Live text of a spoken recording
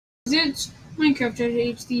It's Minecraft Treasure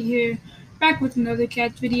HD here, back with another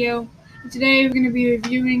C.A.T.S video. And today we're going to be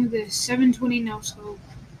reviewing the 720 no scope.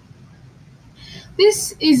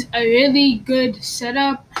 This is a really good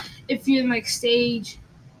setup if you're in like stage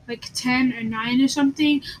 10 or 9 or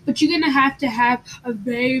something, but you're going to have a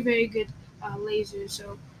very good laser.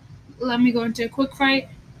 So let me go into a quick fight.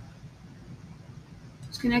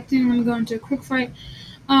 It's connecting. Let me go into a quick fight.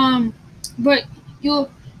 But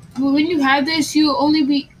when you have this, you'll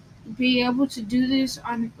only be able to do this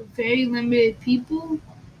on very limited people,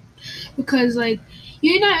 because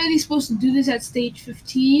you're not really supposed to do this at stage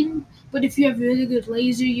 15, but if you have really good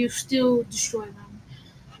laser, you still destroy them.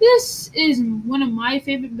 This is one of my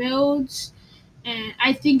favorite builds, and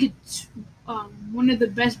I think it's one of the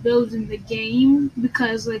best builds in the game,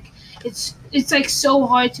 because it's so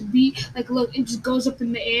hard to beat. Look, it just goes up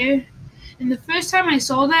in the air. And the first time I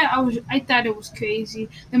saw that, I thought it was crazy.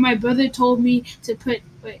 Then my brother told me to put,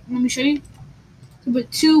 let me show you. To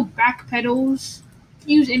put 2 back pedals.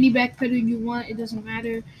 Use any back pedal you want. It doesn't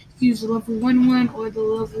matter. Use the level 1 one or the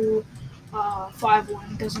level 5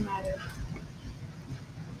 one. It doesn't matter.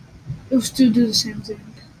 It will still do the same thing.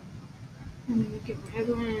 Let me get my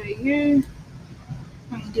other one right here.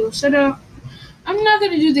 My ideal setup. I'm not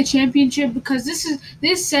gonna do the championship because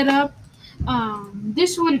this setup.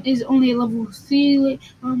 This one is only a level 3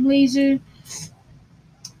 laser,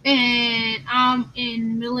 and I'm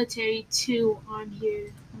in military 2 on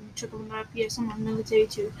here. Let me check on the map. Yes, I'm on military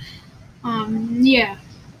 2. Yeah.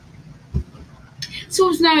 So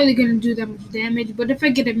it's not really gonna do that much damage, but if I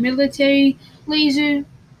get a military laser,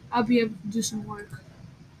 I'll be able to do some work.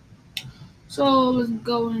 So let's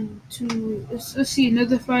go into let's see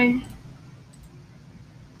another fight.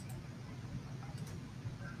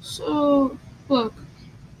 So look,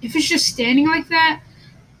 if it's just standing like that,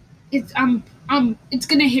 it's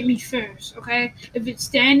gonna hit me first, okay? If it's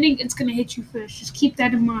standing, it's gonna hit you first. Just keep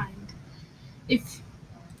that in mind. If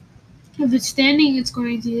it's standing, it's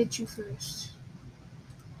going to hit you first.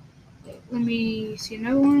 Let me see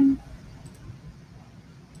another one.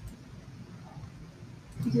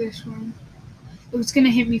 This one. If it's gonna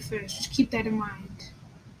hit me first, just keep that in mind.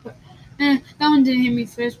 But that one didn't hit me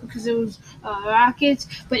first because it was rockets.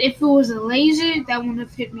 But if it was a laser, that one would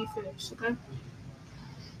have hit me first, okay?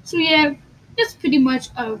 So yeah, that's pretty much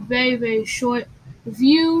a very short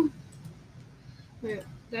review. Wait,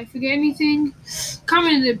 did I forget anything?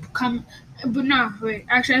 But no, wait.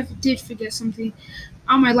 Actually, I did forget something.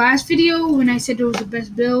 On my last video, when I said it was the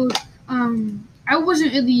best build, I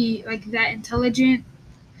wasn't really that intelligent.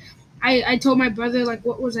 I told my brother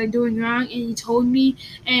what was I doing wrong, and he told me,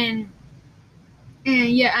 and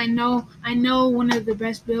yeah, I know one of the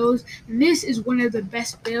best builds, and this is one of the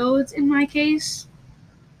best builds in my case.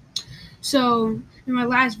 So in my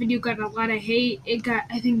last video got a lot of hate. It got,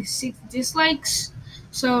 I think, 6 dislikes.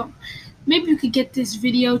 So maybe you could get this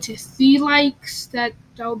video to 3 likes. That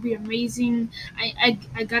would be amazing. I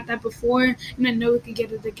got that before, and I know we could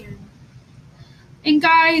get it again. And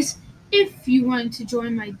guys, if you want to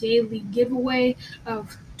join my daily giveaway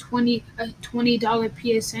of a $20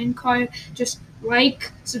 PSN card, just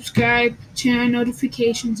like, subscribe, turn on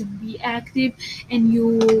notifications, and be active, and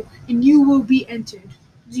you will be entered.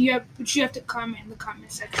 But you have to comment in the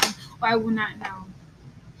comment section, or I will not know.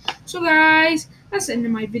 So guys, that's the end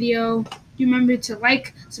of my video. Remember to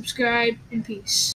like, subscribe, and peace.